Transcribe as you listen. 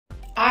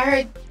I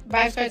heard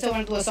Vybz Kartel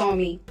want to do a song with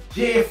me.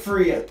 Jaii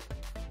Frais,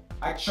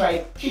 I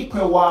tried kick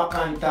a walk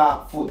and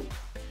talk foot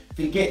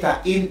to get an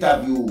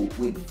interview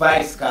with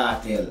Vybz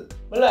Kartel.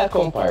 I like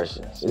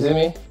comparisons, you see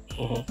me?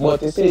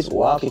 But you see this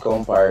walkie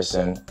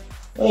comparison,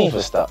 you need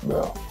to stop,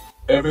 bro.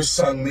 Every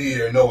song me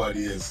hear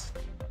nowadays,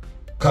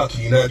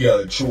 cocky in a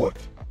girl throat.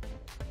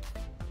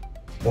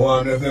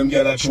 One of them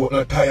girl throat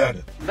not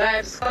tired.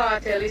 Vybz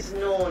Kartel is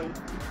known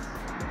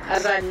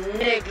as a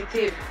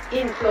negative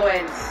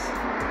influence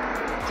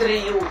to the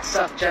youths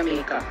of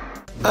Jamaica.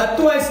 A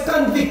twice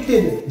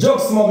convicted drug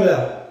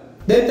smuggler,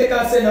 then take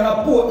and send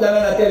a Portland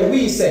and tell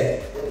we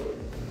say,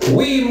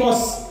 we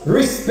must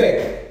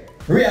respect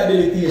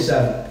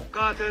rehabilitation.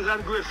 Kartel is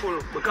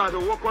ungrateful because the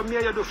work what me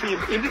you do for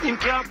him, him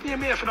can't pay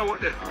me for the work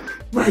there.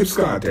 Vybz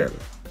Kartel.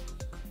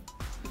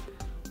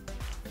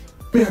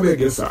 Me I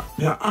beg you sir,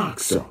 me I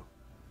ask you.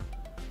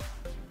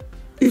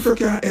 If you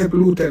can help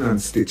Lieutenant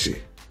Stitchy,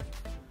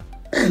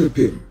 help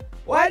him.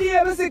 Why do you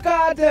ever see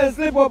Kartel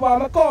slip up on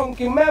my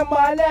conky? Remember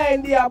I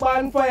in the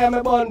bonfire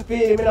me bun for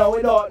him, you know,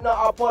 without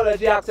no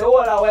apology. I say all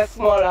of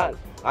Westmoreland.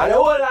 And the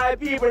whole lot of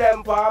people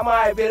them from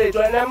my village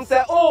when them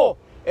say, oh,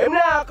 him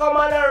now come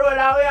on the road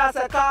and we have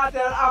say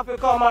Kartel have to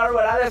come on the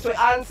road unless we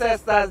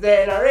ancestors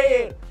there in the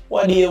rain.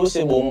 What do you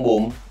say boom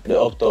boom, the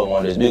uptown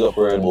one, this big up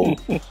road boom.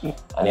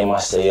 And they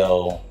must say,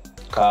 yo,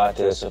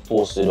 Kartel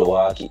supposed to do the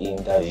walkie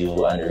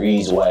interview, and the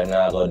reason why I'm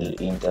not going to do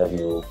the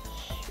interview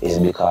is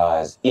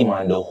because him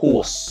and the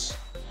host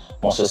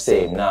must have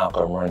said now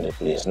come run the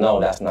place. No,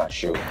 that's not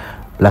true.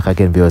 Like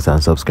again, viewers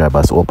and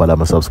subscribers, hope all of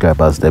my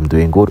subscribers them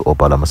doing good,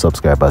 hope all of my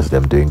subscribers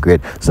them doing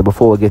great. So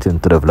before we get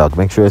into the vlog,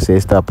 make sure you say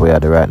stop where you're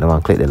at right now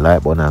and click the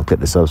like button and click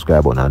the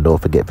subscribe button, and don't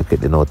forget to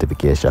click the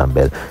notification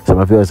bell. So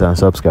my viewers and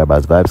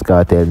subscribers, Vybz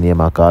Kartel name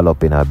and call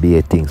up in a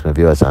BA things. My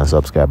viewers and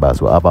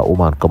subscribers, we have a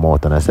woman come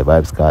out and I say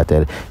Vybz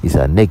Kartel is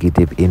a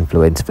negative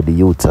influence for the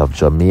youths of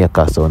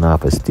Jamaica. So now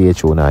for stay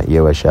tuned and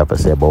hear what she have to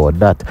say about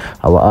that.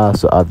 I will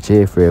also have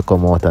Jaii Frais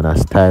come out and a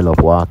style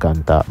up walk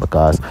and talk,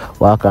 because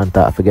walk and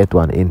talk forget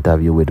one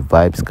interview with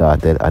Vybz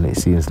Kartel, and it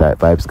seems like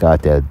Vybz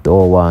Kartel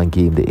don't want to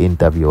give him the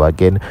interview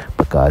again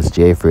because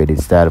Jaii Frais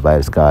did style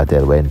Vybz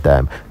Kartel one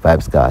time.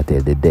 Vybz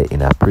Kartel did that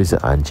in a prison,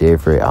 and Jaii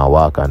Frais and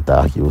walk and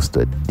talk used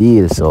to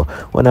deal. So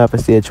when I have to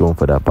stay tuned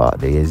for that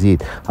part, there is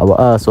it. I will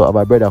also have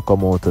a brother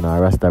come out and a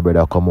Rasta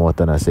brother come out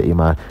and I say,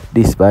 man,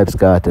 this Vybz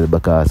Kartel,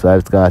 because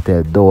Vybz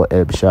Kartel don't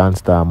help Shawn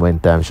one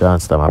time. Shawn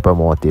I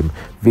promote him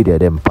video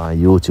them on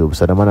YouTube.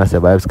 So the man I say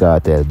Vybz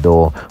Kartel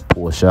don't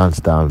post Shawn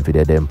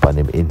video them on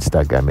him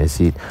Instagram, you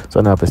see it.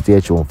 So now stay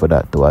tuned for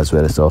that too as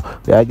well. So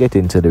we are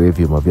getting to the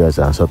review, my viewers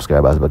and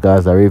subscribers,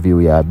 because the review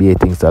we are be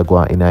things that go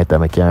on in night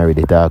time I can't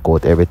really talk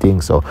out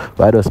everything. So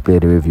I just play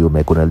the review,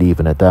 make gonna leave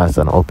in a thoughts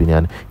and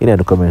opinion in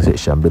the comment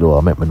section below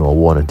and make me know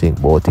what you think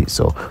about it.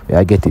 So we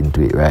are getting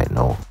to it right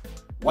now.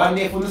 One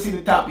day if you see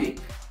the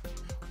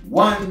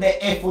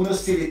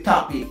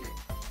topic,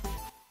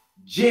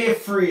 Jaii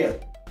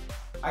Frais,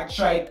 I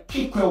tried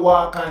kick a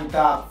walk and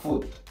talk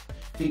foot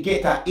to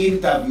get an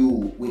interview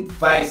with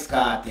Vybz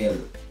Kartel.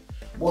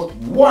 But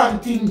one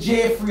thing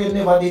Jaii Frais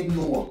never did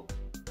know,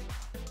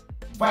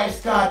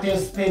 Vybz Kartel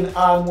spent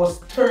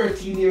almost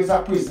 13 years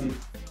in prison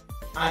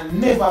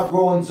and never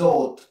grows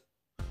out.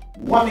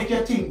 What make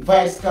you think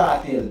Vybz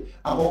Kartel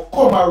about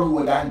come a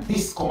road and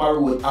this come a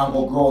road and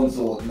go grows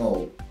out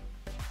now?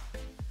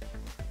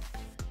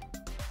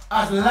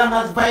 As long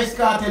as Vybz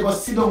Kartel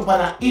was sit down for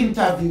an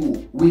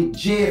interview with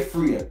Jaii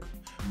Frais,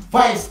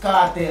 Vybz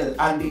Kartel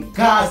and the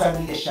Gaza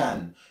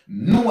nation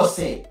know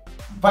say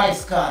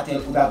Vybz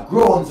Kartel would have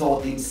grown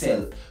out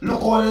himself. Look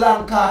how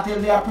long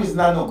Kartel they are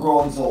prisoner no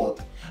grown out.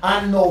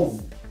 And now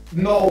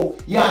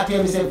you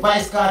tell me say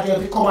Vybz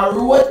Kartel become a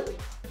road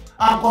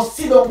and go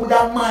sit down with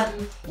a man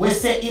we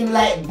say him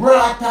like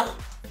brata.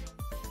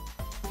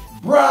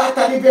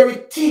 Brata the very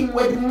thing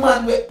where the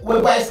man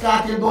where Vybz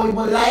Kartel don't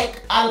even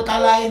like,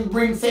 alkaline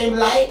bring same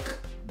like.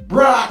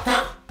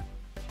 Brata.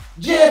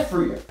 Jaii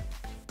Frais.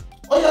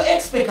 Or you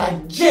expect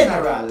a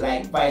general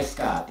like Vybz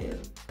Kartel,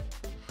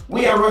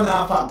 we are run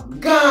off a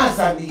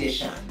Gaza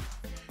nation,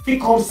 if you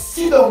come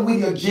sit down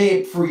with your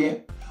Jaii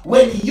Frais,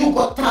 when you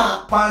go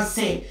talk and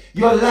say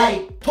you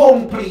like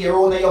tongue play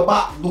around your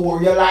back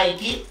door, you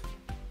like it?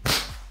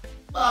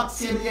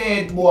 Box in the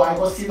head, boy,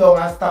 go sit down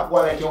and stop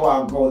what like you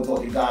want grounds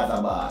out the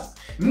Gaza boss.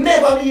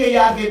 Never me hear you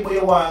again when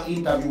you want to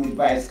interview with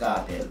Vybz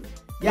Kartel.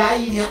 Yeah,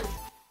 idiot.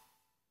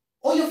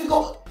 Oh, you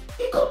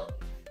figure,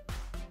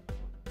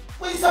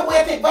 what is that way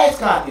you take Vybz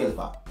Kartel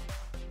for?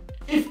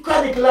 If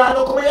Chronic Law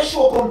no come and your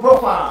show come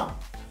perform,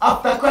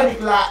 after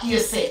Chronic Law you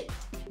say,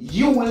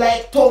 you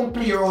like tongue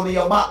play around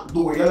your back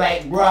door, you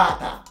like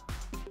brata.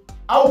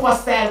 How for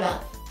style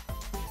that?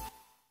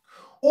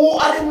 Who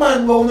are the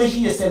man who me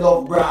hear say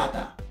love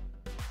brata?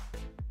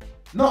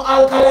 No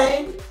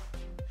alkaline?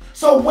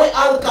 So when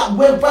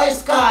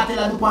Vybz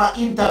Kartel do an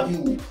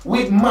interview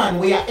with man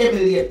where you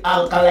emulate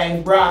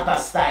alkaline brata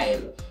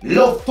style,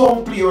 love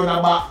tongue play around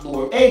the back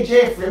door. Hey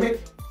Jaii Frais,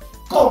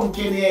 come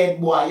to the head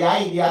boy, you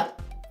idiot.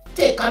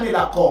 Take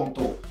another come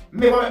to.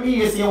 Never make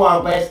me say you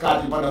want Vybz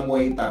Kartel for no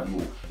more interview.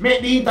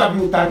 Make the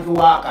interview time to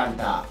walk and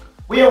talk.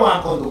 Where you want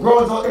to come to?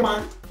 Grounds out the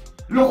man?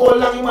 Look how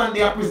long the man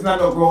there prisoner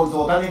no grounds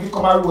out, and if you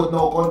come a road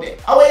now come there.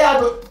 How you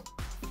do?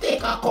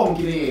 Take a conk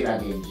in the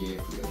head again, Jaii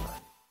Frais,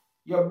 man.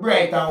 You're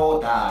bright and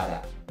out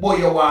harder. But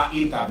you want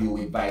interview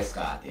with Vybz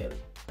Kartel.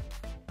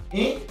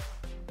 Eh?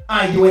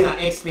 And you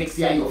ain't expect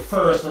to you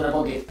first when I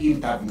go get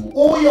interview.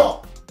 Oh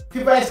yo!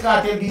 If Vybz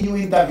Kartel give you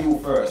interview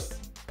first.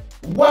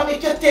 What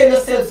make you tell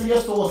yourself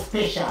you're so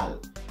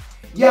special?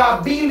 Your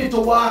ability to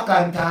walk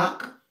and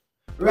talk,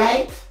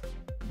 right?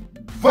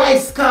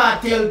 Vybz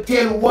Kartel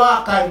tell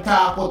walk and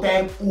talk what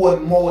time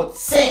own mouth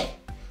say.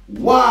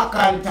 Walk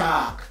and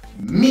talk.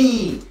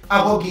 Me,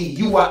 I go give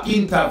you an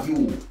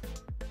interview.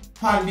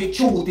 And the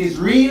truth is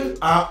real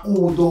and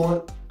who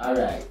don't.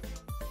 Alright.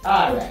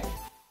 Alright.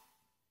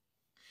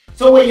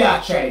 So what you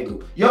try to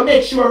do? You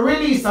make sure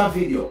release a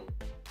video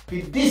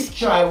to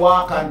destroy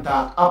walk and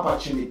talk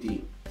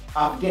opportunity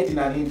of getting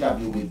an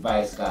interview with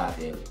Vybz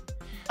Kartel.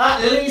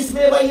 At least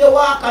maybe you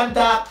walk and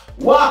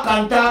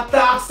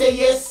talk, say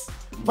yes.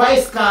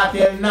 Vybz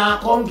Kartel nah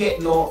come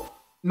get no,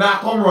 nah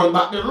come run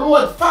back the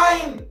road,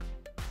 fine.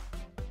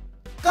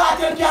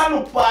 Kartel can't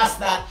look past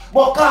that,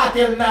 but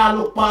Kartel nah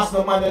look past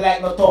no man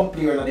like no thumb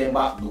player in them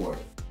back door.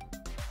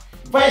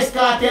 Vybz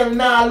Kartel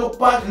nah look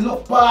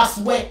past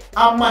where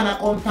a man a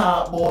come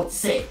talk about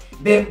say,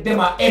 them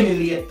a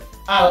emulate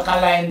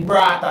alkaline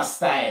brata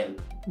style.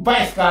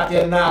 Vybz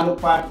Kartel nah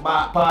look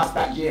past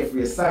that, Jaii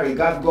Frais. Sorry,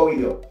 God go with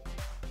you.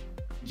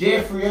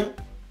 Jaii Frais,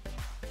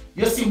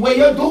 you see what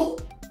you do?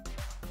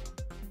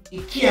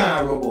 It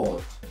can't rub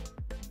out.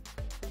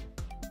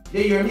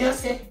 You hear me I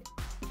say?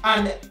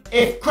 And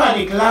if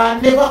Chronic Law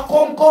never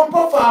come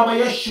perform on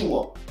your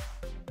show,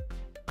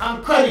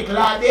 and Chronic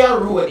Law they are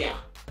road ya,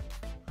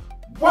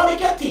 what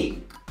make you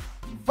think?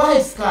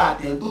 Vybz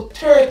Kartel do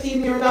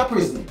 13 years in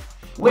prison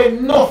when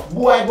enough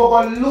boy go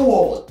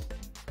low out,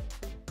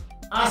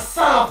 and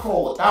soft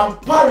out,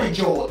 and porridge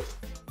out,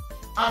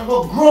 and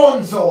go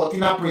grounds out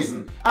in a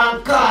prison.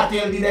 And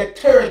Kartel did a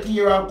 30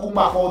 years and come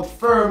back out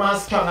firm and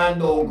strong and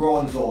down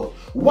grounds out.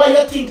 Why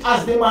you think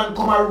as the man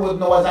come a road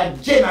now as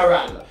a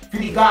general for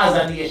the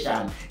Gaza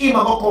nation, he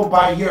might go come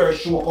by your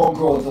show come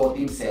grounds out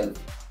himself?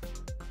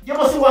 You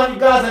must want the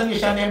Gaza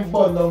nation them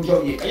burn down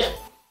Jamaica.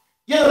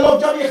 You don't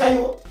love Jamaica,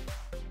 you?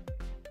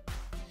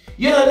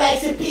 You don't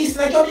like the peace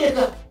in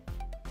Jamaica?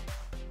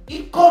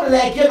 It come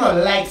like you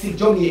don't like the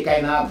Jamaica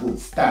in a good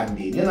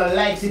standing. You don't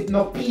like the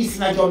no peace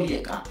in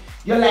Jamaica.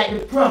 You like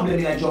the problem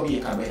in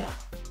Jamaica, brother.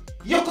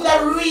 You could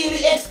have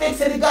really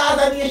expected the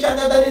Gaza nation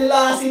that the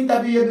last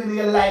interview you did in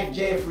your life,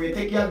 Jaii Frais.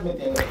 Take your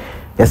admit.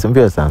 Yes, some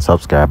viewers and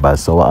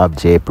subscribers. So I have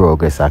J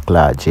Progress a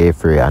CLAAT Jaii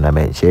Frais, and I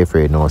meant Jaii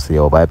Frais knows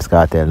how Vybz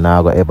Kartel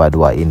now go ever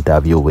do an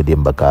interview with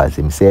him because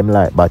him same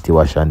like Batty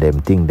Wash and them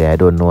thing there. I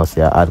don't know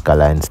say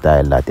alkaline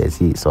style that they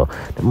see. So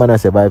the man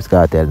say Vybz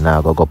Kartel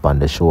now go up on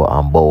the show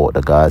and bow out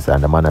the Gaza,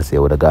 and the man say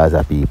the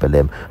Gaza people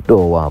them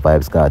don't want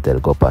Vybz Kartel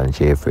go up on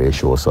Jaii Frais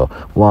show. So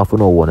want to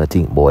know what you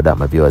think about that,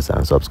 my viewers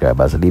and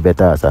subscribers. Leave a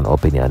thoughts and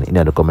opinion in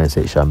the comment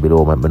section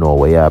below. Let me know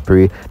where you are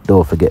pray.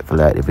 Don't forget to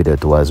like the video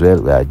too as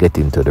well. We are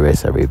getting to the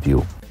rest of the review.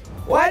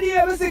 Why do you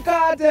ever see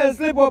Kartel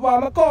slip up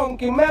on my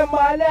conky? Remember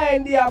I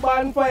in the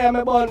bonfire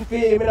me bun for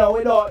him, you know,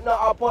 without no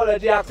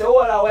apology. I say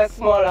all of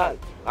Westmoreland.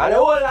 And the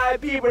whole lot of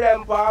people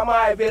them from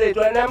my village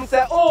when them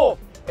say, oh,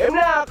 him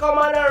now come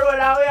on the road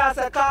and we have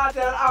say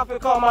Kartel have to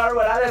come on the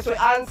road unless we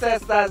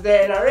ancestors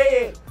there in the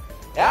real.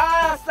 You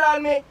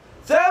understand me?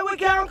 So we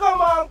can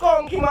come on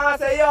conky man and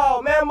say, yo,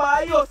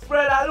 remember you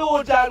spread a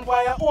illusion for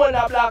your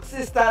own black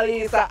sister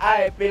Lisa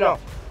hype, you know.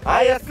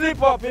 And you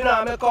slip up, you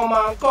know, me come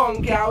and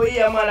conky and we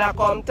hear man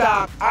come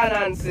talk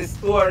Anansi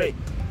story.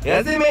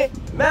 You see me?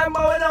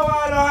 Remember we don't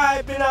want no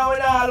hype, you know, we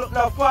don't look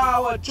no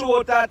forward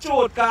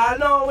truth, cause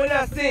now we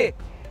don't see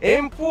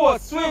him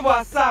post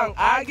Swivel song,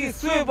 I give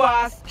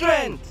Swivel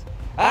strength.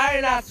 Or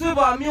in a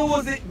Swivel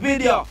music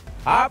video,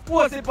 I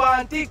post it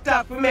on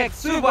TikTok to make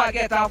Swivel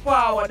get a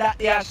forward that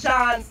they are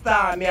Shawn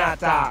star me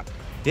attack.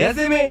 You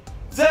see me?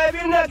 So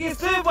if you not give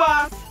Swivel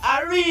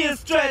a real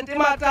strength, he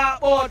might talk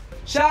about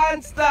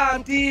Shawn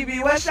Storm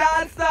TV, where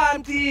Shawn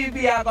Storm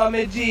TV I got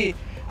me G.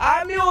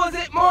 And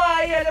music more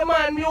hear the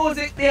man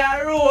music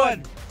there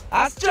road.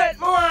 I straight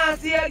more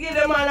see you give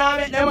the man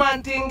and make the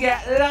man thing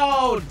get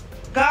loud.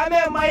 Cause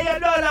remember you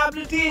don't have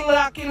the thing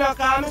locking up,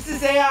 cause I see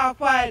say you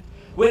fight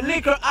with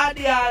Liquor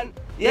Addian.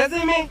 You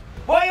see me?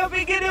 Boy you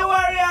fi give the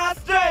warrior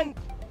strength.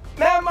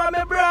 Remember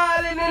me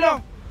brawling, you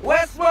know.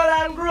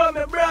 Westmoreland grow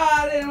me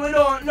brawling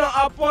without no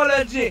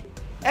apology.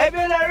 If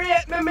you not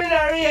rate me, me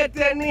not rate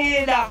you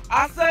neither.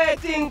 I saw a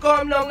thing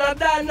come down, no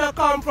Dan no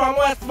come from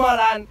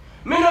Westmoreland.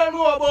 Me don't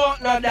know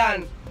about no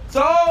Dan.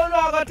 So how you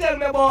not gonna tell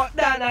me about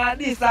Dan and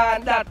this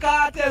and that?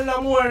 Kartel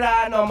no more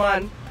than no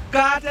man.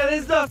 Kartel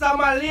is just a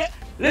man.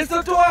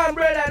 Listen to one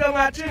brother down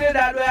at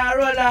Trinidad where I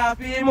run off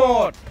him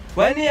out.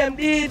 When name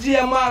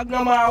DJ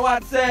Magnum or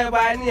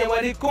whatsoever name,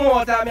 when he come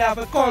out and me have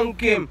to conk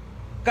him.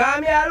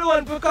 Cause me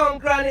alone for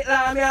conquer it,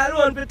 like me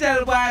alone for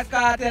tell Vybz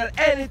Kartel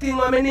anything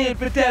what me need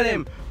to tell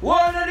him.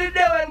 One of the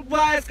day when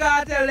Vybz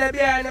Kartel they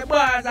behind the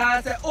bars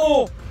and say,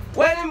 oh,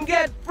 when him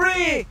get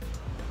free,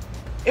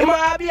 he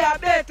might be a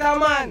better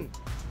man.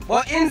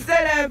 But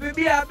instead of him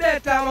be a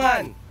better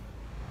man.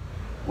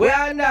 We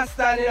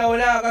understand, you know, we're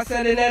not going to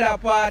say the nether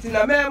part. You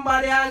know,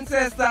 remember the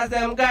ancestors,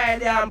 them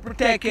guide and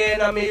protect you, you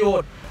know, me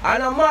youth.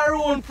 And a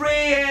maroon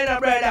free, you know,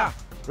 brother.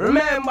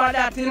 Remember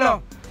that, you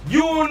know.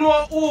 You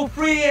know who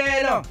free,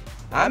 you know.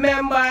 I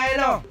remember, you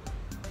know.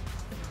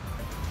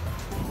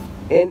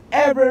 In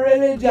every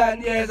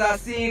religion, there's a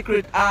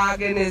secret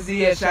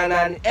organization,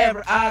 and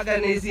every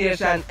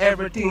organization,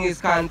 everything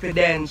is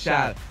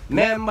confidential.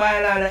 Remember,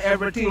 you know,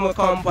 everything will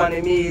come on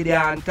the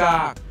media and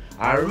talk.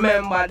 And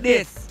remember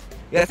this.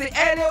 You see,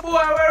 any boy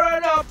will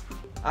run up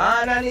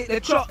and I need to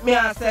chuck me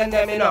and send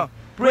them, you know.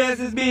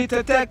 Praises be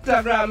to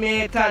Tectagram,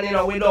 mate, and, you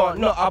know, we don't,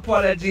 no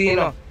apology, you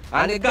know.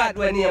 And the God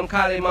when him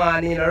call him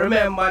on, you know,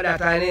 remember that,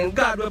 and in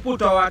God we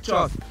put our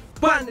trust.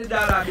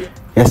 $1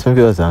 Yes, my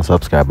viewers and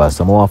subscribers,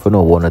 some want to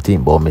know what I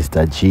think about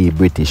Mr. G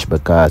British,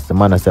 because the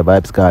man has a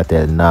Vybz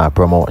Kartel now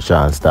promote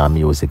Shawn Star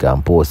music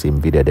and post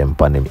him video them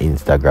on him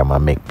Instagram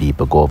and make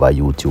people go over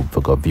YouTube for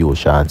go view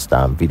Shawn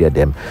Star and video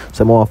them.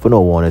 Some want to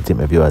know what I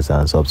think, my viewers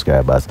and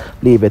subscribers.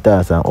 Leave it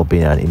as an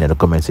opinion in the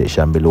comment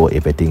section below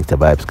if you think the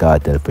Vybz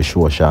Kartel for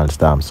sure Shawn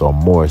Star some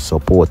more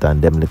support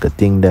and them little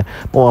thing there.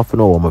 More want to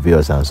know what my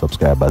viewers and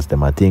subscribers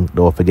them I think.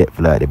 Don't forget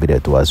to like the video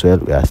too as well.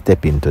 We are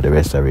stepping to the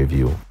rest of the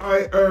review.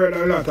 I heard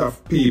a lot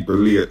of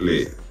people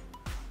lately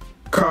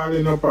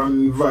calling up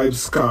on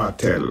Vybz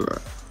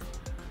Kartel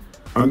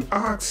and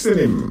asking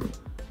him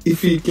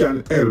if he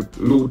can help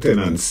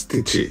Lieutenant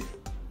Stitchie.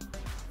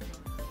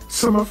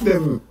 Some of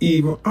them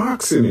even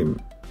asking him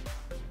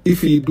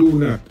if he do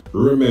not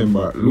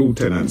remember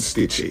Lieutenant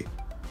Stitchie.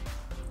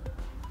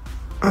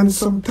 And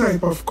some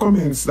type of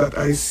comments that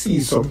I see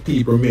some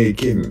people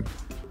making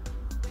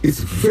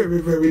is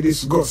very, very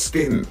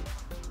disgusting.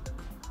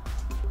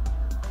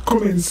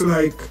 Comments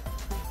like,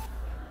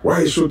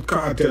 why should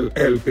Kartel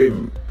help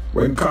him?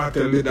 When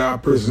Kartel did our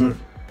prison,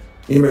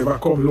 he never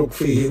come look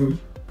for him.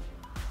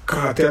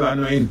 Kartel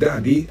and his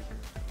daddy,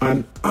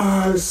 and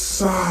all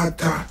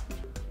sort of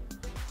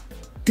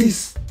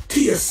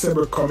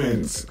distasteful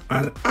comments.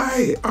 And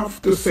I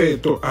have to say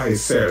to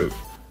myself,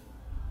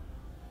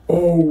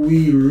 oh,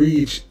 we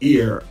reach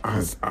here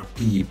as a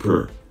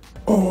people.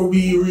 Oh,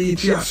 we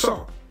reach here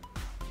so.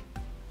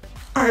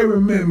 I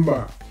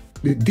remember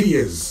the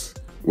days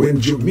when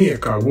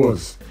Jamaica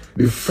was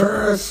the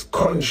first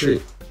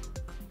country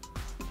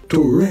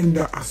to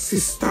render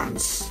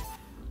assistance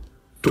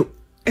to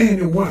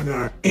anyone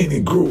or any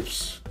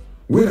groups,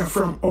 whether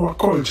from our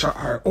culture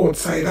or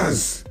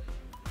outsiders.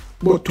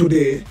 But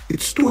today,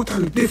 it's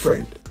totally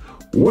different.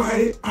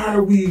 Why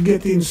are we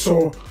getting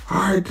so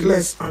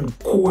heartless and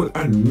cold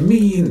and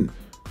mean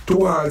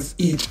towards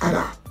each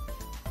other?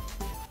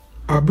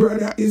 A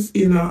brother is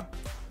in a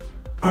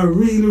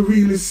really,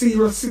 really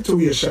serious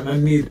situation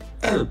and need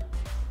help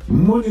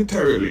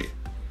monetarily.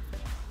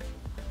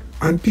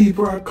 And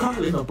people are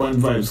calling up on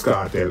Vybz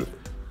Kartel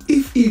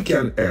if he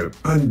can help.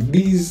 And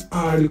these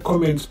are the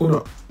comments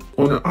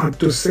on had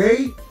to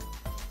say.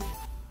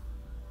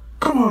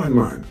 Come on,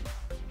 man.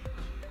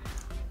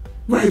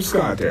 Vybz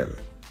Kartel.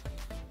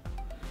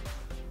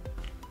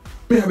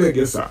 May I beg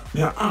you, sir?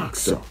 May I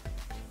ask you?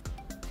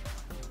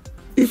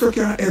 If you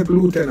can help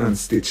Lieutenant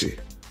Stitchie,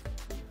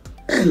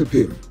 help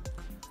him.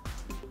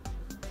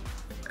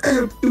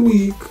 Help the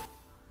weak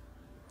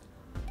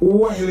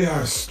while they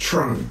are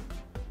strong.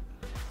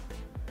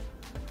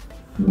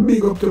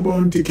 Big up the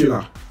Bounty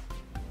Killer,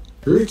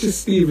 Richie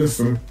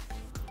Stevenson,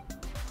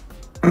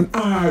 and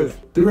all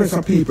the rest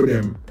of people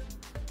them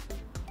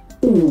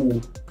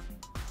who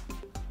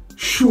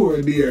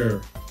show their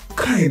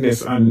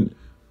kindness and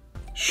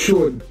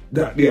showed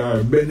that they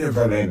are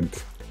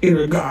benevolent in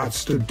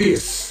regards to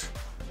this.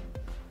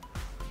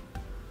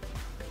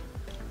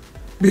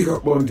 Big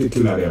up Bounty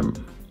Killer them.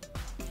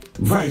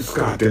 Vybz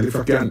Kartel, if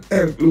I can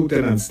help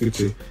Lieutenant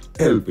Stitchie,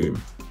 help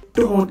him.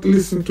 Don't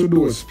listen to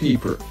those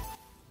people.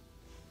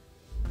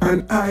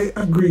 And I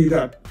agree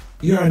that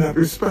you are not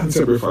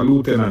responsible for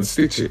Lieutenant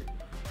Stitchie.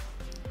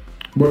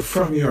 But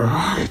from your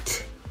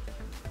heart,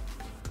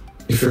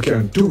 if you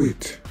can do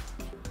it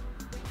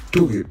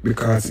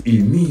because he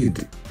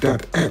need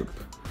that help.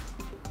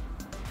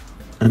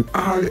 And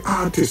all the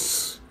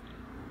artists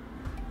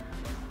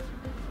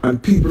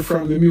and people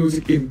from the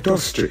music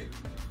industry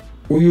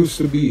who used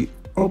to be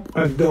up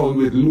and down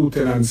with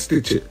Lieutenant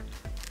Stitchie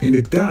in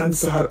the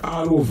dance hall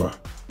all over,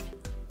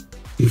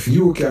 if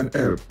you can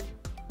help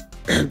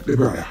the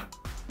brother.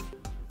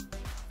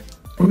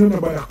 When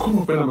nobody come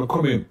up and I'm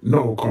coming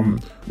now come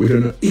with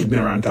an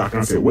ignorant talk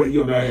and say, well,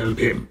 you not help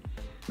him.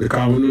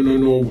 Because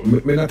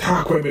me not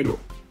talk what me do.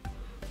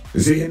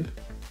 See?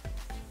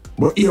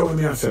 But here what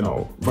me I say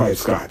now,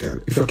 Vybz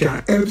Kartel, if you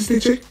can help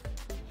Stitchie,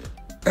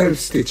 help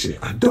Stitchie.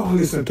 And don't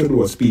listen to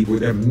those people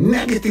with them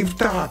negative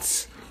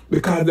thoughts.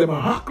 Because them a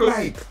act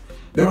like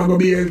them are going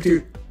to be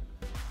healthy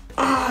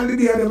all the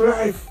day of their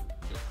life.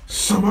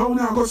 Somehow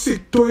now go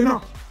sick too, you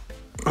know.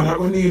 And I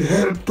gonna need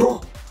help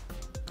too.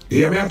 You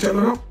hear me I tell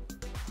you now?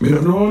 Me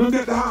don't know where to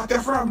get the heart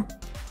there from.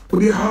 But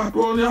the heart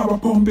only have a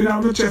pumping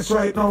on my chest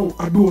right now.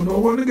 I don't know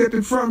where to get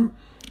it from.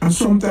 And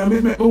sometimes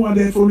it make me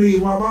wonder for me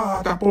have a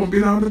heart a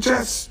pumping on the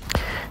chest.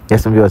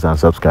 Yes, some viewers and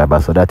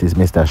subscribers. So that is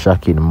Mr.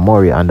 Shakin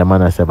Murray and the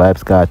man has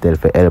Vybz Kartel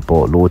for help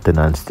out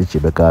Lieutenant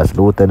Stitchy because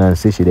Lieutenant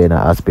Stitchy in a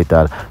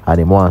hospital and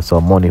he wants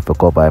some money for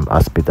cover him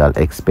hospital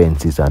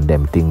expenses and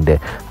them thing there.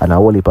 And a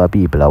whole heap of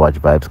people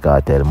watch Vybz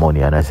Kartel money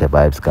and I say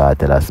Vybz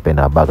Kartel has spend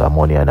a bag of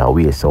money and a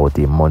waste out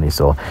him money.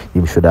 So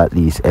him should at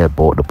least help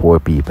out the poor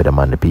people them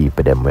and the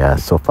people them where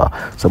suffer.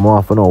 So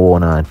more for no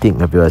one and think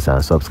the viewers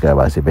and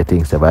subscribers if you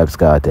think the Vybz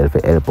Kartel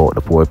for help out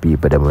the poor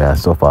people them where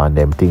suffer and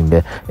them thing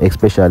there,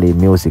 especially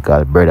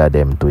musical brother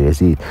them to you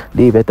see.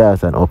 Leave your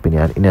thoughts and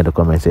opinion in the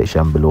comment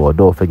section below.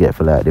 Don't forget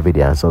to like the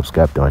video and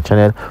subscribe to my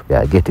channel. We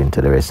are getting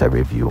to the rest of the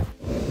review.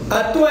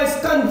 A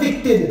twice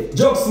convicted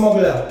drug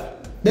smuggler,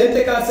 then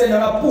take and send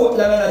a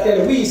Portland and I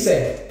tell we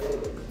say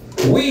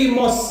we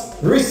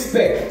must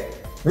respect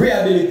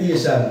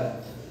rehabilitation.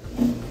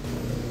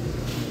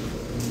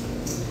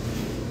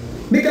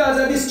 Because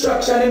of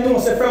distraction, they know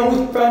say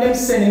from them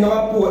sending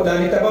our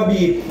Portland, it have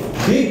be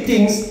big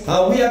things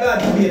and we are going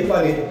to debate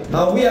on it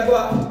and we are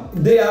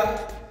going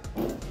there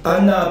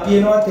and not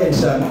pay no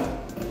attention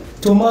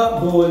to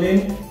Mark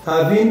Bowling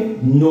having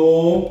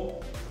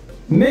no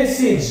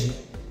message.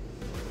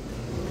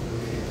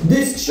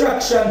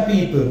 Distraction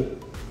people.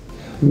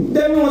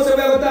 Them know say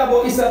we are going to talk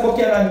about Issa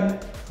Buchanan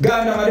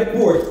gone down at the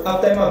port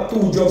after him have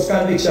 2 drugs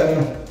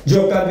conviction,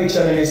 drug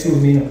conviction and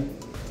excuse me.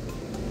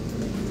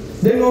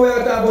 Them know we are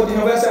going to talk about, we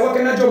say what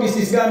kind of drug is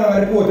this gone down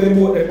at the port when the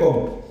boat they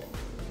come.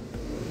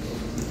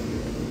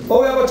 How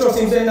we are going to trust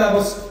him saying that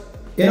was,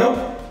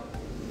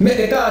 make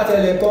the cartel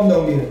and come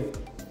down here.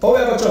 How we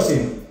ever trust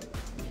him?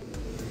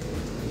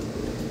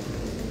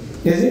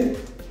 You see?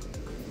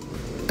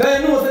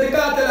 Because you know that the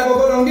cartel are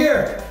going to go down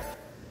there.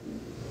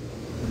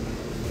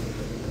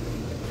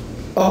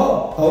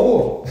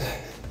 Oh.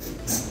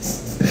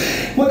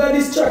 What are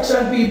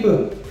distraction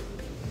people?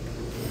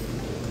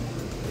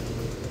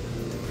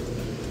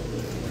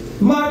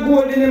 Mark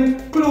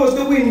Golden close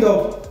the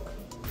window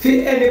for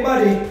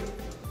anybody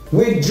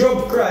with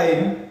drug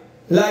crime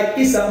like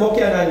Issa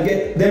Buchanan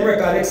get them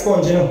record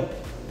expunged,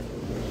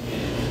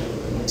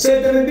 So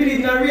if they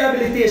believe in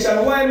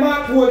rehabilitation, why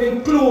Mark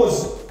Golden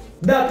close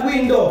that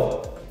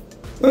window?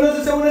 You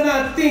know, so we do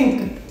not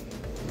think.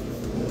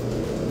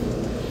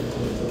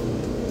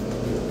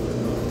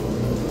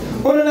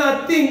 We do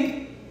not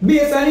think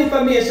based on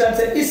information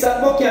say Issa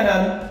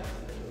Buchanan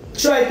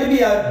tried to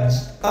be a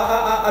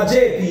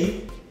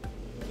JP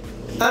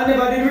and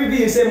never did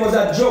reveal say he was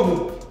a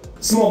drug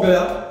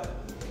smuggler.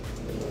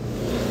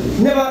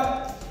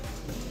 Never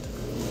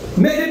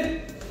made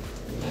it.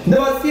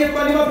 Never state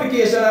on him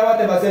application or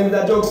whatever say he's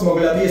a drug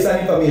smuggler based on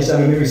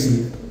information we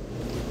receive.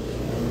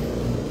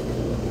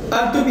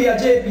 And to be a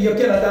JP, you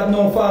cannot have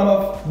no form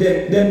of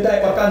them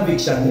type of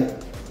conviction. Yeah?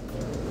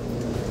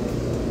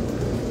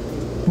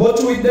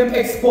 But with them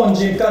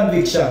expunging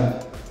conviction,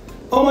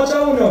 how much I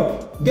want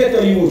to get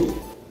a youth?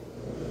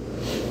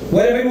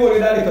 When we go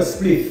with a little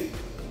spliff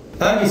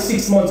and is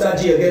 6 months at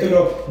jail, get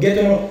on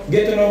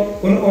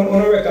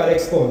a record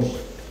expunged.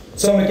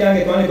 So we can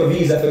get one little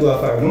visa to go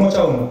afar. How much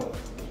I want?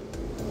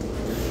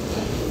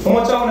 How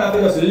much I want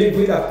to just live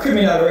with a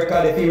criminal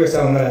record if he was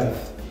on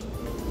life?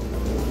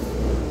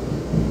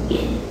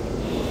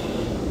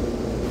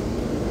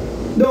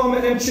 Don't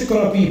make them trick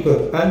on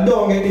people and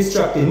don't get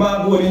distracted.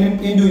 Mark Golden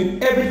in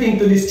doing everything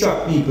to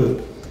distract people.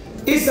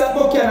 Issa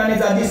Buchanan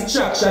is a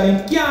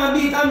distraction. He can't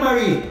beat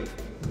Anne-Marie.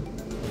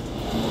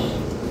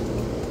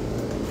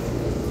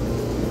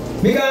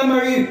 Because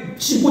Anne-Marie,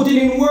 she put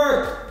in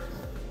work.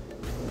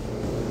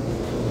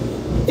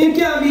 He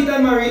can't beat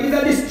Anne-Marie. It's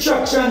a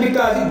distraction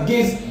because it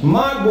gives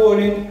Mark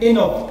Golden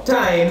enough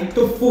time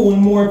to fool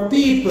more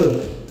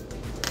people.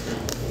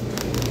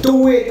 To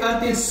wait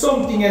until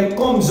something else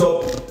comes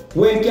up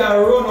when he can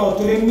run out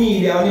to the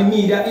media and the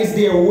media is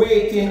there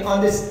waiting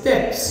on the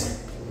steps.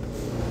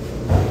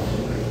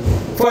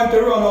 For him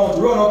to run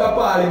out of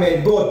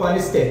parliament, go up on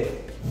the step.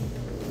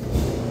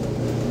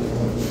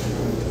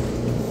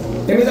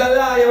 If he's a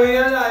liar, when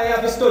you're a liar, you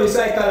have to study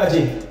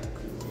psychology.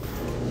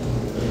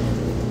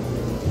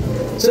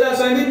 So that's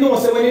why I know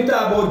so when you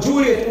talk about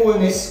Juliet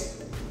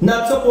Holness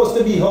not supposed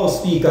to be House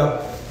Speaker,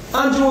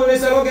 and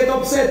Juliet will get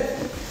upset.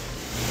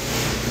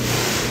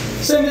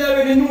 So I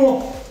already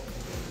know.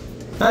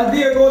 And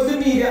there goes the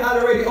media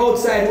already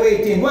outside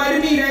waiting. Why the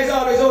media is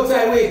always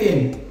outside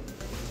waiting?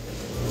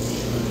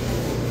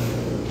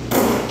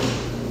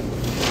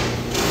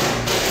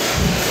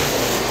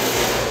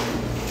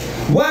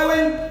 Why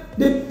when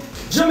the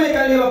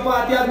Jamaican Labour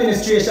Party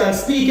administration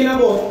speaking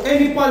about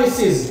any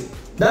policies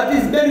that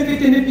is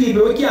benefiting the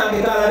people, we can't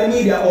get all of the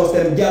media house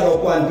them gather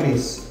up one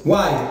place?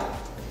 Why?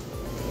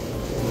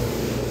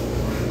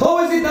 How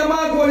is it that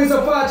Mark Golden is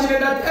so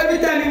fortunate that every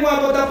time he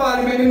walks out of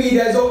parliament, the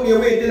media is out there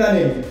waiting on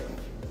him?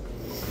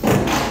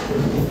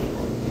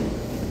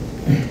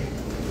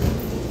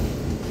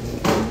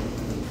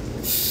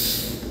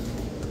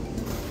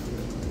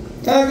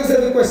 Ask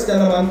yourself the question,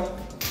 man.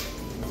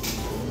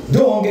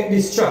 Don't get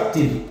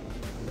distracted.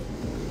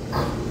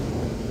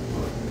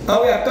 And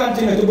we are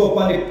continuing to go up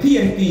on the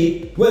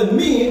PNP. Well,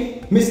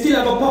 me still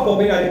have a pop up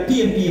in the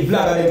PNP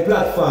vlog on the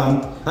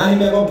platform. And I'm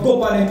going to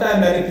go up on the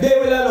timeline. If they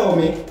will allow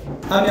me,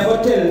 I'm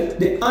going to tell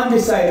the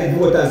undecided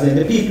voters and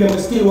the people who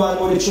still want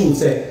to know the truth,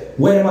 say,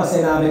 what am I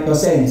saying that make no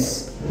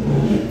sense?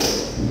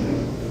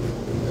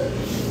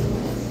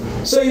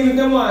 So if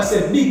you want to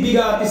say big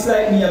artists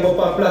like me and go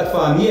up on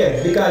platform,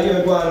 yeah, because you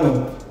go and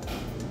know.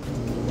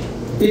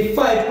 If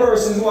 5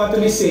 persons want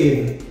to be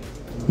saved,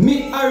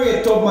 me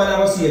Harriet Tubman I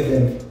will save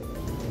them.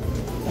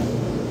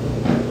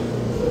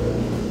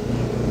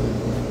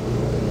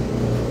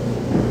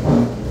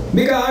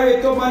 Because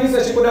Harriet Tubman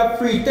said she could have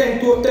freed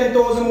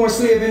 10,000 more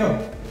slaves, you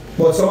know.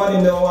 But some of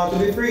them don't want to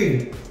be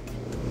freed.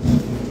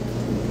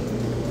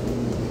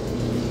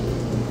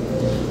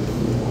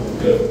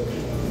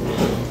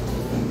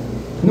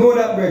 Know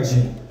that,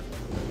 Bridget.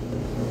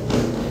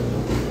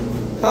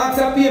 Ask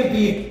a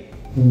PMP,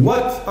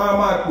 what are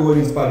Mark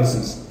Golding's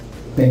policies?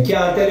 They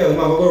can't tell you, I'm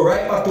going to go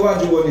right back to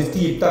Andrew Golding's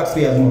Steve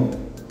taxpayers' money.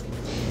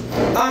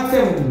 Ask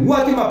them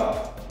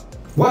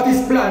what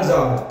his plans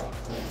are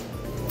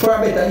for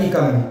a better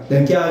economy.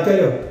 They can't tell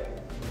you.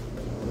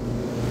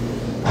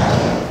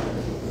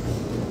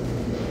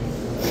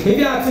 If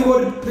you ask him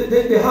about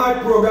the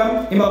hard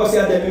program, he might say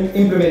that they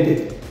implement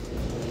it.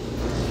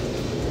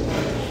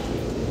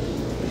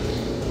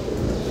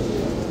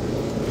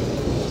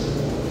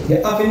 You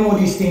have to know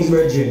these things,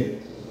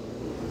 Virgin.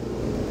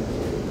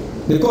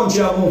 The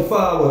country will move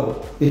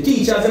forward. The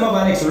teachers them have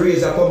a next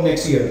raise that come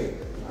next year.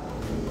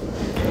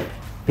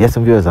 Yes,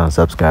 some viewers and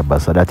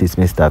subscribers, so that is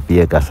Mr.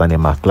 Vegas and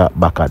him a clap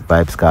back at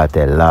Vybz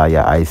Kartel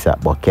lawyer Isaac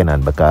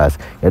Buchanan, because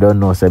you don't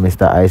know, so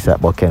Mr. Isaac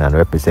Buchanan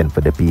represent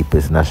for the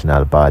People's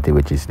National Party,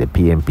 which is the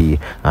PNP,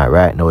 and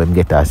right now him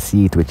get a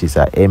seat which is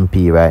a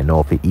MP right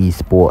now for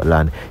East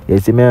Portland. You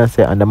see me, I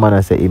say, and the man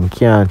I say him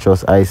can't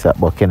trust Isaac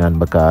Buchanan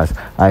because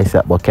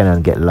Isaac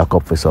Buchanan get locked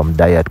up for some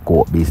diet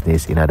coke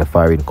business in a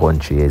foreign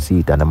country. You see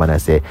it, and the man I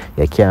say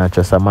you can't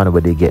trust a man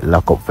where they get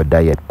locked up for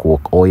diet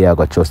coke. Oh, you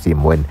gotta trust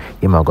him when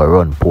him a go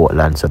run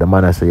Portland. So the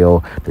man I say,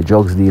 yo, the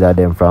drugs dealer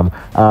them from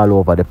all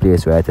over the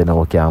place right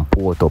now can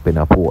port up in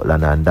a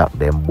Portland and dock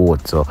them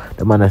both. So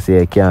the man I say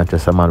you can't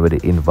trust a man with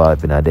it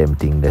involved in a them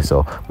thing there.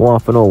 So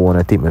want to know what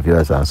I think my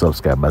viewers and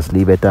subscribers.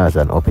 Leave it as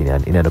an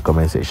opinion in the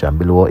comment section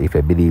below if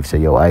you believe so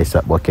yo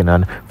Isaac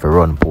Buchanan for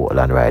run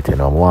Portland right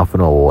now. Want to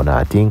know what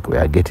I think. We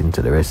are getting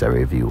to the rest of the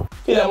review.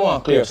 I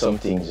want to clear some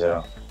things, you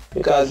know,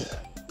 because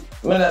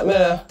I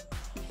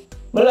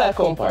like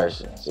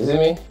comparisons, you see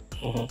me?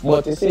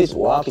 But you see this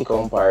wacky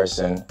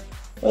comparison,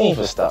 we need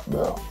to stop,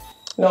 bro.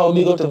 Now,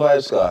 big up to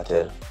Vybz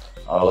Kartel.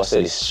 I'm going to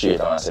say this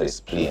straight and I say this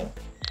plain.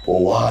 We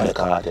want the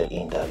Kartel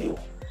interview.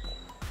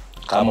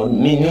 Because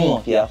me know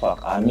for a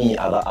fact, I going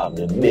to have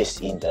the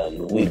best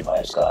interview with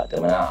Vybz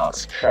Kartel. And I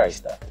ask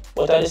Christ that.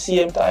 But at the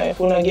same time, if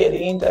we don't get the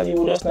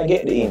interview, we just not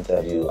get the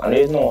interview. And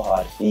there's no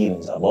hard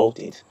feelings about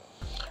it.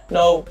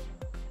 Now,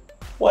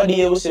 what do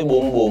you say,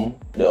 boom boom,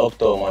 the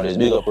uptown man, this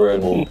big up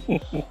world boom.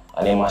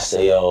 And they must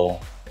say, yo,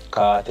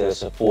 Kartel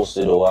supposed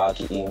to do a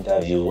walkie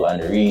interview,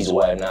 and the reason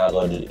why I'm not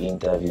going to do the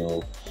interview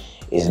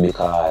is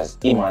because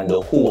him and the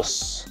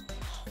host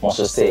must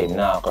have said him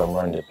now come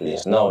run the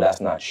place. No, that's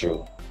not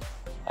true.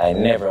 I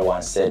never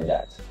once said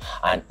that.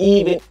 And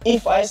even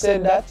if I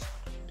said that,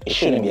 it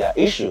shouldn't be an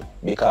issue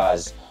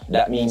because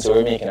that means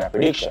we're making a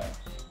prediction.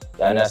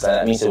 You understand?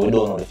 That means that we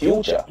don't know the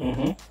future.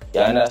 You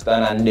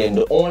understand? And then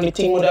the only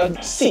thing we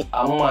have see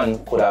a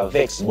man could have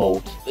vexed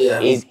about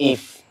is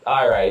if,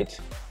 alright,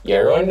 you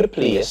run the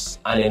place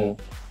and then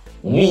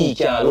we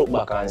can look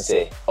back and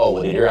say, oh,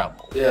 we did wrong.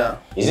 Yeah.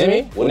 You see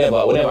me? We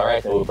never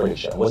write no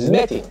prediction. But it's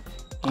betting.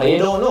 And you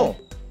don't know.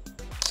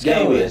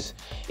 Anyways,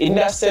 in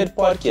that said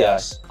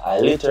podcast,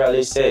 I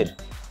literally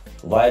said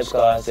Vybz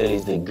Kartel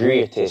is the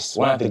greatest,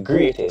 one of the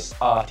greatest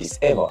artists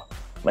ever.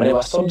 I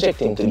never subject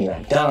him to being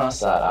a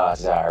dancehall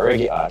artist or a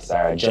reggae artist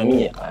or a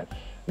Jamaican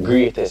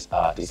greatest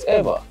artist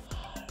ever.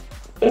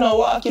 You know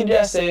what I could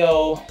just say,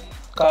 yo,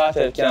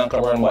 Kartel can't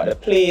come run about the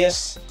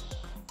place.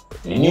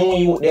 The new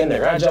youth then, the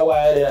Raja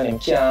Wild and him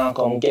can't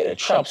come get the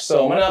trap.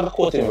 So I'm not going to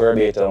quote him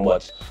verbatim,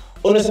 but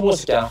I'm not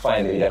supposed to can't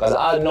find the video because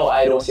I know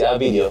I don't see a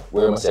video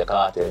where I say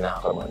Kartel now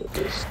come on the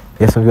place.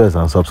 Yes, some viewers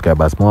and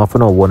subscribers, more for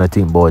know one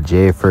thing about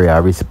Jaii Frais. I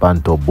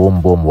respond to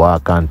Boom Boom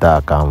Walk and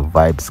Talk and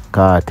Vybz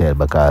Kartel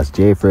because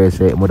Jaii Frais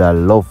said he would have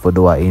loved to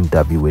do an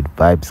interview with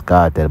Vybz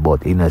Kartel,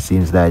 but it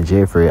seems like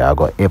Jaii Frais I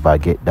got ever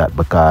get that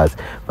because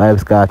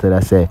Vybz Kartel I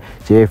say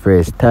Jaii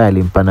Frais style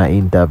him for an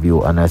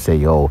interview and I say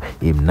yo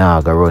him now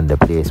go run the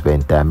place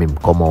when time him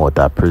come out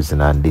of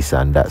prison and this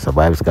and that. So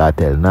Vybz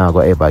Kartel now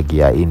go ever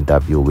give an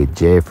interview with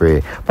Jaii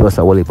Frais. Plus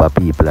a whole heap of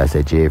people I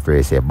say Jaii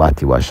Frais say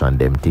body wash on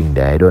them thing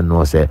there. I don't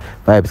know say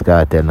Vybz Kartel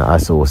Kartel not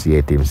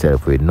associate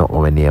himself with nothing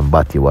when name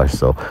Batty Wash.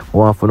 So I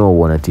want to know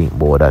what I think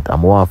about that.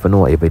 And I want to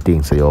know if you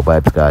think so your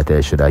Vybz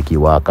Kartel should have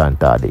give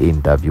Wakanta the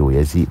interview,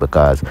 you see,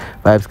 because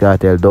Vybz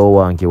Kartel don't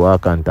want to give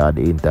Wakanta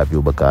the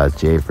interview because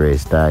Jaii Frais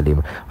styled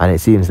him, and it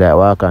seems like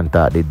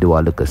Wakanta they do a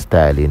little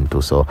styling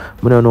too. So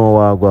I don't know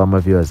what go on my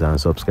viewers and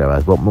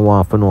subscribers, but I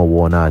want to know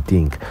what I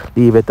think.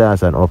 Leave it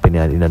as an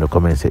opinion in the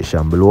comment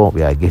section below.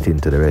 We are getting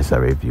to the rest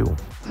of the review.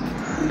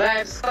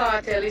 Vybz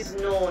Kartel is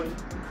known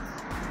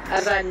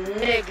as a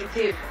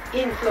negative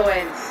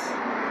influence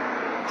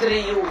to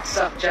the youths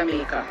of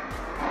Jamaica.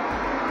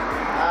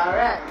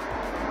 Alright.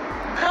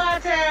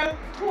 Kartel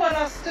told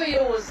us to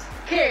use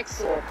cake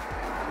soap.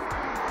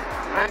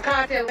 And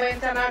Kartel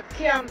went on a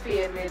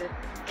campaign with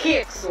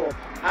cake soap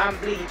and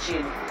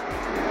bleaching.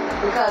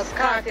 Because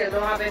Kartel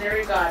don't have any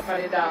regard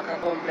for the darker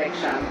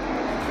complexion.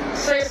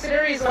 So you see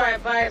the reason why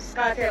Vybz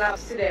Kartel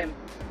have to them.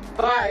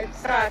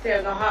 Vybz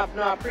Kartel don't have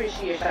no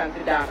appreciation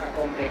for darker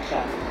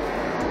complexion.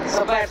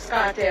 So Vybz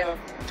Kartel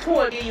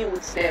told the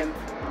youths them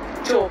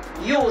to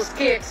use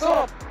cake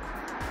soap.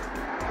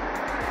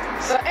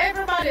 So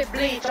everybody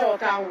bleach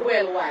out and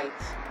well white.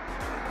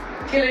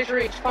 Till it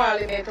reached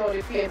Parliament, all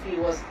the PNP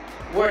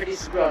were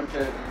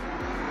disgruntled.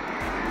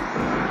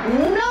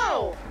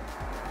 No!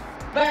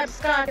 Vybz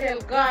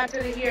Kartel gone to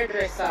the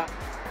hairdresser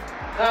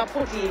and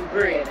put in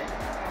braid.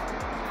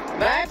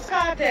 Vybz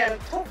Kartel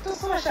took to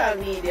social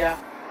media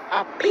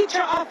a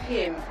picture of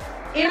him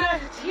in a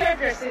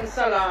hairdressing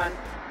salon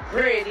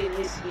braiding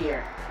his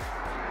hair.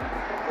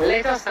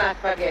 Let us not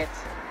forget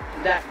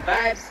that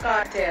Vybz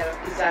Kartel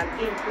is an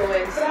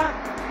influencer.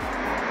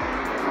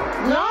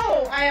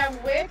 Now I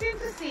am waiting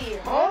to see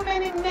how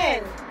many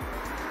men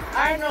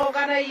are now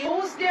gonna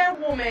use their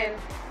woman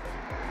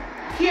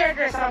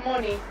hairdresser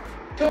money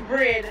to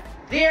braid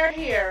their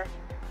hair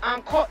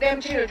and cut them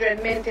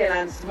children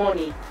maintenance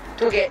money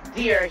to get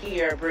their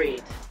hair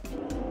braid.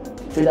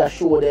 For that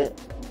show there,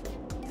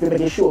 for make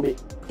the show be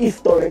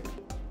historic,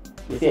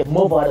 you say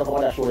mother to come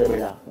on that show there,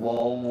 brother.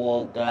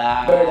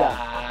 Brother.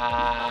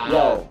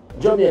 Yo,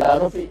 Jamaica, I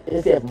don't feel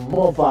you say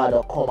mother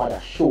to come on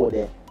that show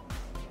there.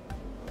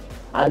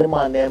 And the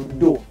man them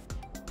do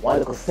one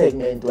little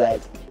segment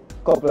like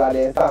couple of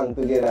them sang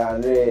together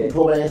and read.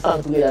 Couple of them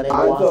sang together and then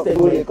go a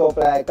segment.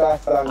 Couple like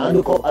class song.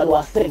 And do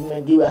a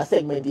segment, give a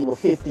segment even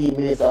 15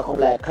 minutes or a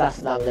couple like class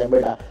song them,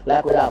 brother.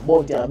 Like with that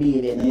Bounty and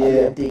Beanie and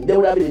them thing. They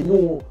would have been the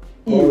new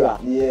era.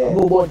 Yeah.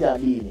 New Bounty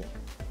and Beanie.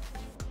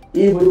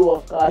 Even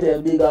though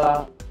Kartel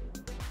bigger.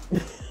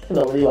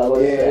 No, we are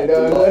going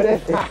to know that.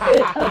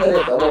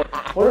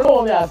 But you know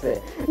what I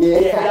say?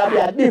 Yeah, it'll be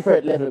a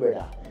different level,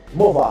 brother.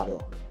 Move on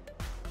though.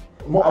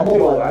 More a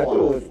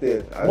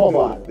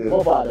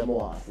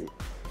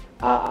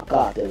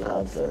Kartel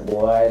concert.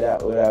 Boy,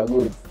 that would have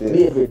good still.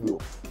 David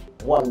Brooks.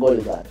 One goal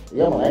is that.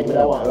 Yeah, man, I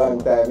that one.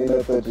 Long time, you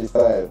don't touch his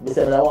style. They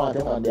said I want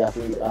him on their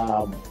free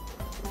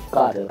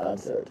Kartel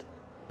concert.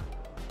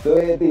 So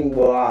what do you think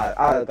about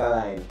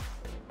Alkaline?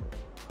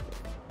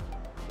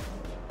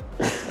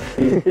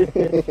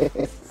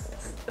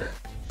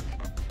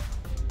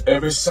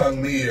 Every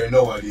song me hear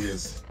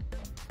nowadays,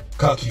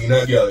 cocky in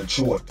a girl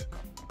throat.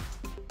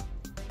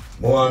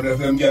 One of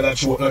them girl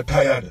throat not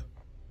tired.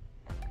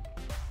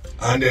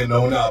 And then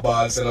now that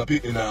ball sell a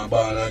picking and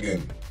ball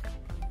again.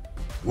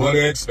 What do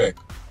you expect?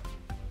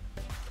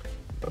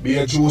 Be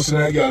a juice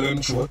in a girl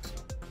them throat.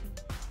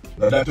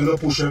 Now that you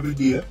push every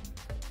day.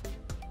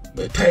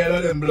 But tired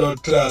of them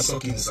blood clot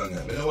sucking song.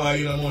 I know why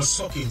you know more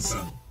sucking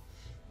song.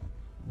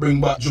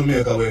 Bring back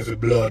Jamaica where for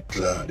blood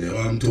clot. They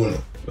want to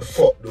know. The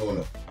fuck don't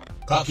know.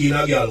 Cocky in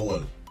a girl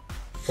hole.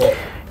 Fuck.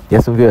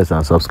 Yes, viewers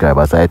and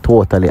subscribers, I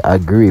totally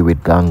agree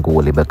with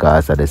Gangoli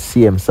because the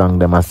same song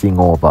them a sing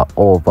over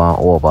and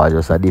over,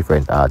 just a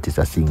different artist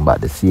a sing but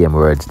the same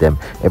words them.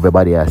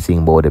 Everybody a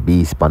sing about the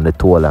beast on the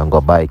toll and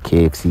go buy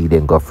KFC,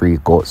 then go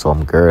freak out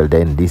some girl,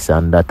 then this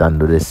and that and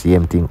do the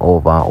same thing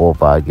over and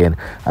over again.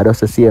 I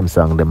just the same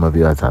song them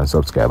viewers and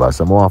subscribers.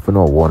 So more to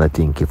know wanna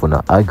think if you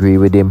not agree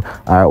with him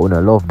or you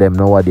not love them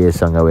nowadays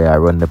song where I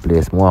run the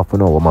place. More to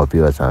know what my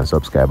viewers and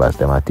subscribers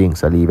them I think.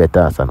 So leave it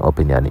as an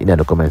opinion in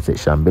the comment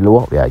section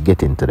below. We are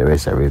getting to the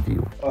rest of the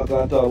review. I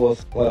can talk about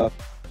squad.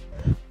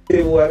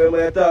 People when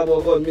I talk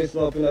about God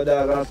missing up in the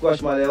dog and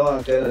squash man they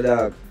want in the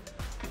dog.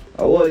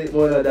 I hold it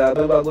more in the dog.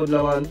 Remember good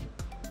no man?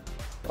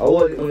 I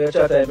hold it when you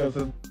chat time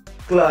for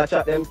class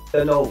chat them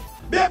now.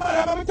 Baby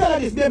mother, let me tell you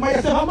this, baby mother,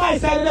 you say on my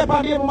side, you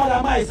on baby mother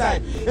on my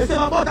side. You say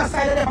on butter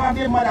side, you on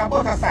baby mother on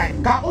butter side.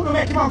 Because you don't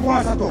make him go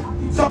on so.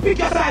 So pick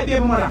your side,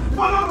 baby mother.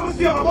 One of them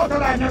see on butter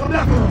line, you go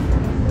black on.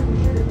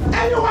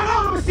 Anyone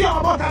of them see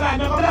on butter line,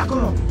 you go black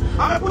on.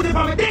 I'm going to put it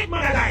on my dead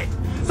mother line.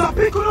 So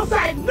pick on the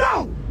side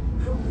now.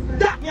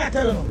 That me I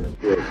tell you.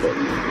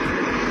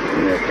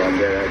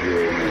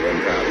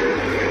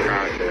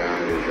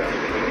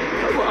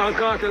 And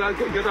Kartel and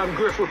get on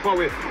grateful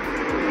for it.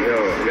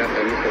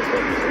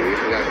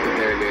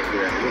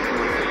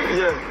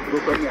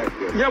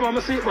 Yeah, man, I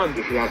see it, man.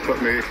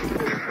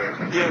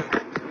 Yeah.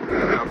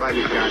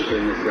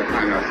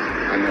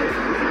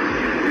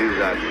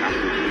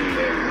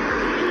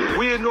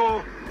 We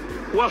know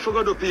what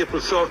for do people.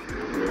 So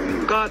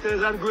Kartel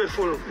is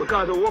ungrateful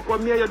because the work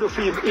what me you do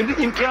for him.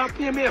 Him can't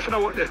pay me for the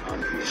work there.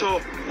 So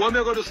what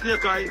me go to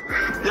snake eye?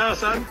 You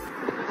understand?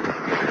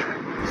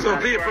 So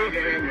people.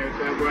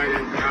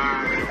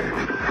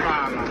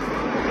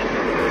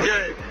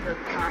 Yeah.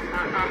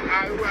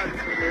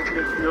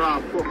 You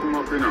are fucking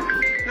up, you know.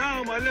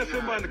 No, man, left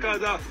him, man,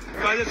 because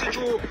you see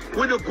through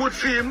with a good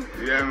film,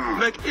 yeah, man.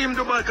 make him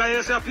do bad, because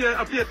you see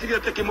appear to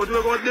take him, but we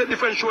go to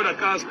different show that,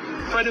 because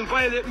for him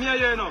violate me,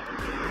 you know,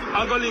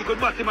 I go link with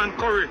Batman and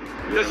Curry.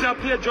 You see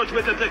appear judge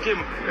better take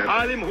him.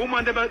 All him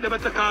woman, they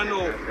better can't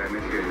know.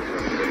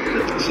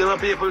 See my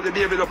people, they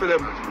behave it up with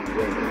them.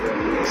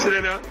 See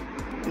them, yeah?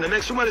 The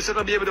next somebody set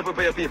up behave it up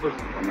for your people.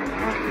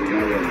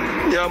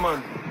 Yeah,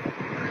 man.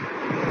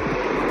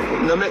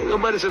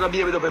 Nobody said I'll be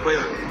able to pay for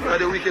you.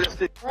 The wickedest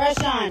thing.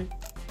 Shawn,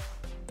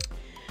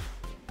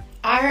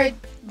 I heard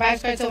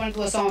Vybz Kartel want to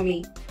do a song with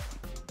me.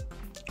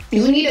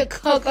 You need to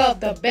cook up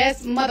the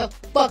best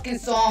motherfucking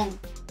song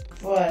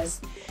for us.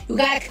 You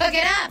gotta cook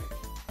it up.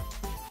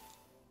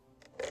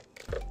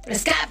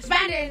 Let's stop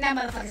spending in that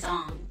motherfucking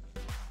song.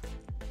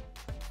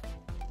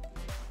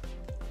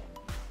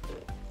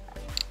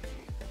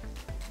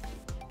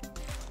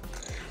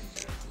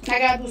 I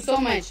gotta do so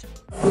much.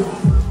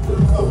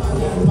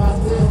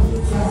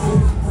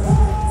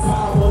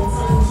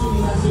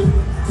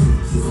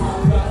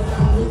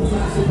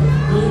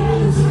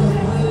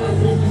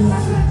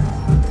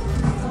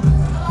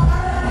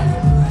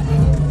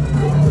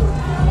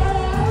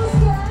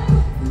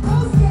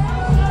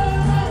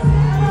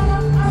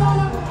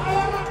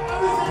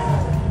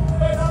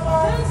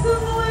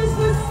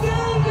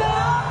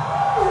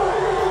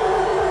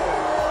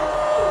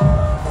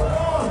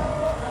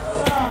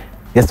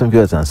 Yes, some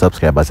viewers and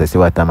subscribers, I see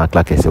what time I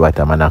clock, I see what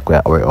time I knock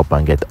hurry up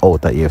and get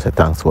out of here. So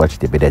thanks for watching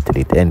the video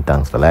till the end.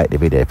 Thanks for like the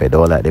video. If you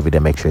don't like the video,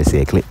 make sure you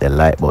say click the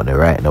like button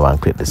right now and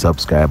click the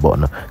subscribe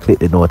button. Click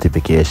the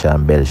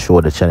notification bell.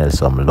 Show the channel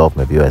some love,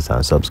 my viewers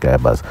and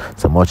subscribers.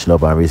 So much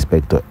love and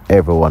respect to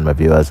everyone, my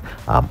viewers.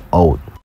 I'm out.